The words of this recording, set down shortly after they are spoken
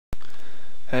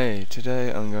Hey,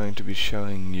 today I'm going to be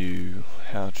showing you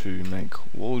how to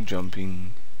make wall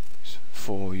jumping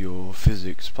for your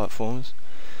physics platforms.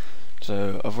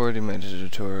 So I've already made a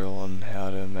tutorial on how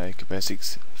to make a basic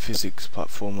physics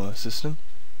platformer system,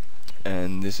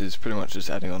 and this is pretty much just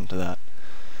adding on to that.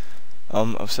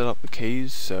 I've set up the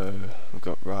keys, so we've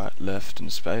got right, left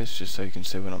and space, just so you can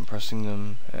see when I'm pressing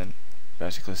them and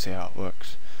basically see how it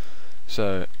works.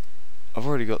 So I've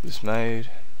already got this made.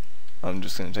 I'm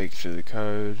just going to take you through the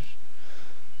code.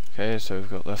 Okay, so we've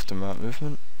got left and right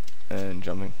movement and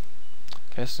jumping.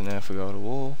 Okay, so now if we go to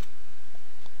wall,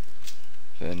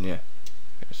 then yeah.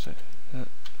 Okay, so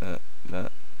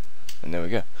that, and there we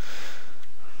go.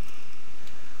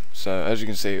 So as you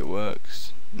can see, it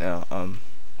works. Now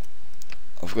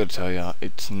I've got to tell you,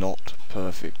 it's not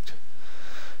perfect.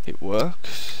 It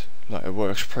works, like it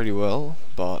works pretty well,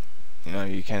 but you know,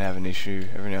 you can have an issue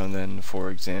every now and then.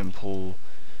 For example,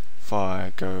 if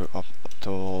I go up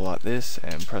to all like this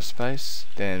and press space,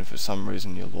 then for some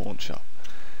reason you launch up.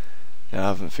 Now I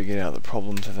haven't figured out the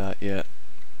problem to that yet,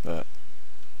 but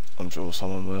I'm sure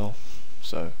someone will.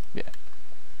 So yeah.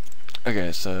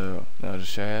 Okay, so now I'll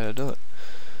just show you how to do it.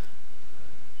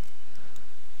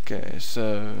 Okay,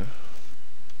 so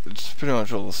it's pretty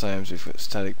much all the same. So you've got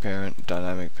static parent,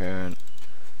 dynamic parent.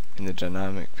 In the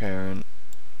dynamic parent,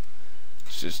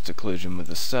 it's just a collision with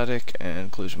the static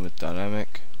and collision with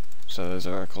dynamic. So those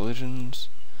are our collisions.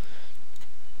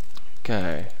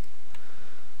 Okay.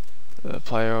 The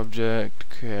player object,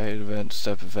 create event,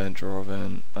 step event, draw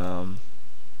event,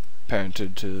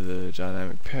 parented to the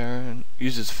dynamic parent,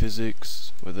 uses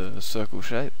physics with a circle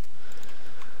shape.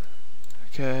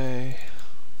 Okay.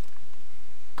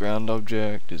 Ground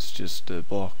object is just a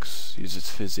box, uses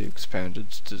physics,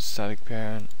 parented to the static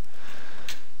parent.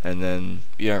 And then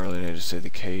you don't really need to see the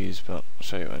keys, but I'll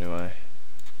show you anyway.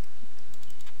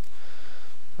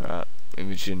 Alright,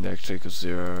 image index equals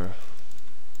 0,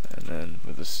 and then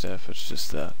with the step it's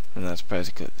just that, and that's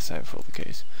basically the same for all the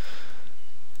keys.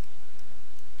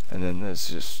 And then there's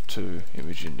just 2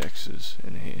 image indexes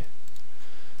in here,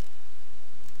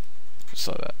 just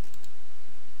like that.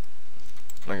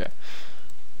 Okay,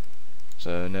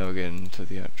 so now we're getting to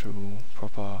the actual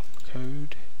proper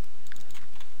code.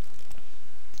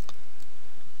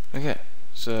 Okay,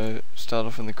 so start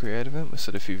off in the create event, we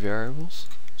set a few variables.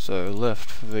 So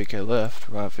left for VK left,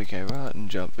 right VK right,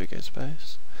 and jump VK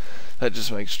space. That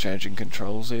just makes changing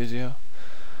controls easier.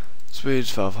 Speed's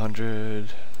 500,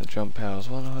 the jump power is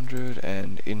 100,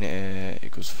 and in air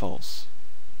equals false.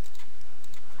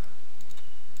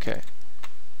 Okay,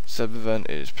 sub event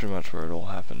is pretty much where it all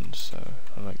happens, so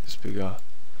I'll make this bigger.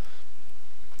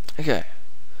 Okay,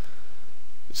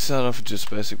 start off with just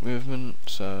basic movement,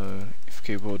 so if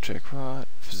keyboard check right,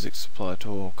 physics apply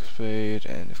torque speed,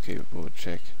 and if keyboard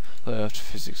check left,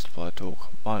 physics apply torque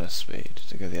minus speed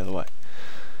to go the other way.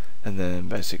 And then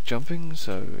basic jumping,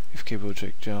 so if keyboard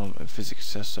check jump and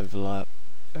physics test overlap,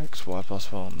 x, y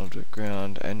plus 1, object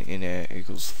ground, and in air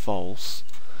equals false,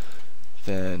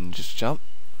 then just jump.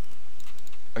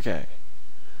 Okay,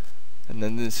 and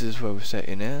then this is where we set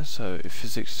in air, so if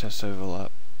physics test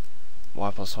overlap,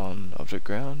 y plus 1, object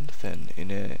ground, then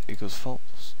in air equals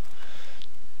false.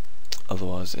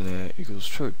 Otherwise in air equals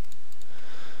true.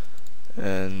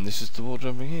 And this is the wall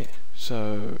jumping here.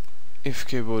 So if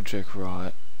keyboard check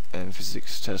right and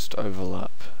physics test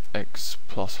overlap, x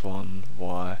plus 1,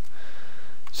 y.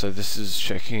 So this is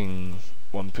checking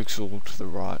 1 pixel to the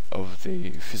right of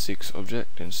the physics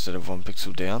object instead of 1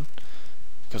 pixel down,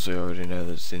 because we already know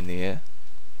that it's in the air,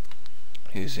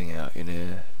 using our in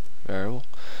air variable.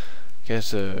 Okay,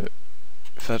 so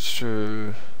if that's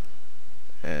true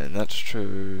and that's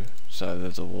true, so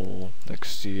there's a wall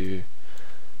next to you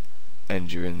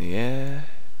and you're in the air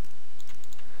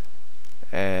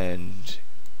and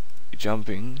you're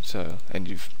jumping, so and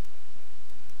you're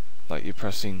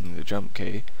pressing the jump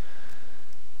key,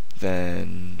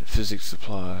 then physics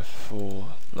apply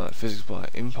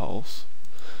impulse,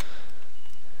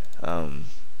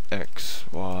 x,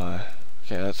 y.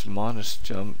 Okay, that's minus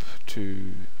jump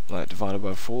to divided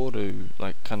by 4 to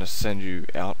kind of send you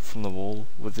out from the wall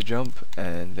with the jump,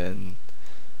 and then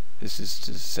this is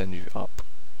to send you up.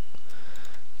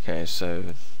 Okay,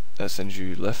 so that sends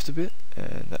you left a bit,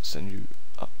 and that sends you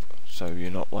up. So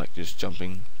you're not just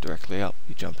jumping directly up,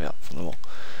 you jump out from the wall.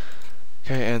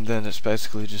 Okay, and then it's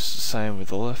basically just the same with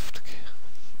the left,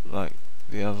 like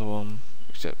the other one,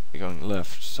 except you're going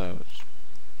left, so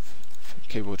it's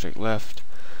keyboard check left,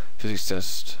 physics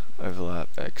test overlap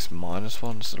x minus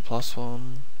 1 instead of plus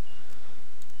 1,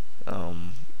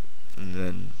 and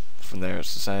then from there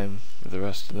it's the same with the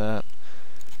rest of that.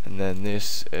 And then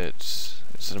this, it's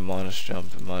instead of minus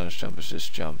jump, and minus jump is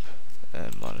just jump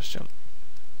and minus jump.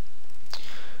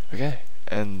 Okay,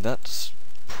 and that's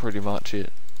pretty much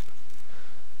it,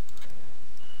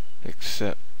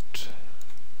 except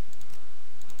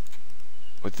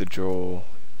with the draw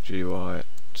GUI,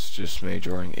 it's just me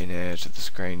drawing in air to the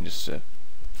screen just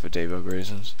for debug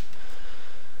reasons.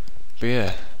 But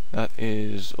yeah, that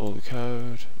is all the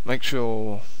code. Make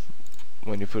sure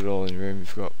when you put it all in your room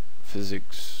you've got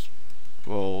physics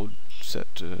world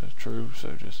set to true,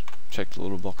 so just check the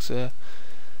little box there.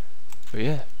 But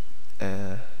yeah,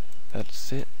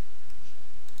 that's it.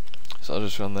 So I'll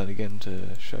just run that again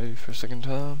to show you for a second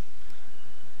time.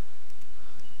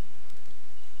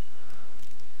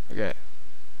 Okay,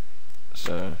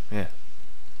 so yeah,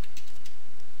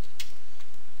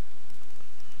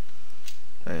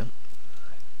 hang on.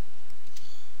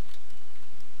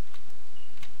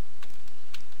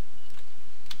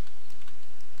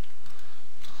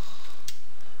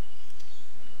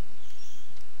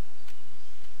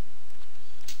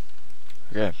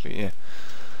 Okay, but yeah,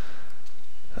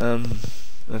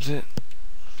 that's it.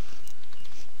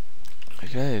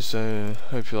 Okay, so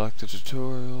hope you liked the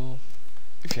tutorial.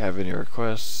 If you have any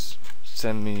requests,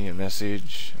 send me a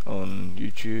message on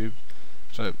YouTube.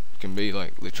 So it can be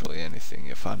like literally anything.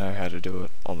 If I know how to do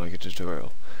it, I'll make a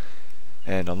tutorial.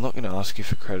 And I'm not going to ask you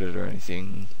for credit or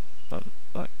anything.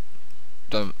 Like,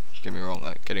 don't get me wrong,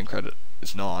 like getting credit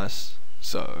is nice.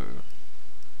 So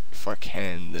if I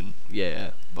can, then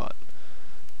yeah, but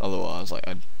otherwise, like,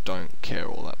 I don't care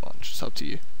all that much. It's up to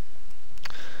you.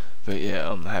 But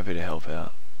yeah, I'm happy to help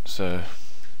out. So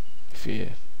if you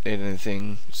need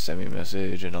anything, send me a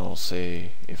message and I'll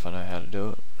see if I know how to do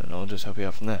it, and I'll just help you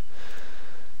out from there.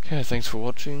 Okay, thanks for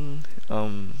watching.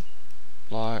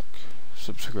 Like,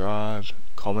 subscribe,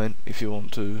 comment if you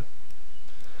want to.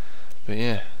 But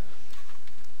yeah,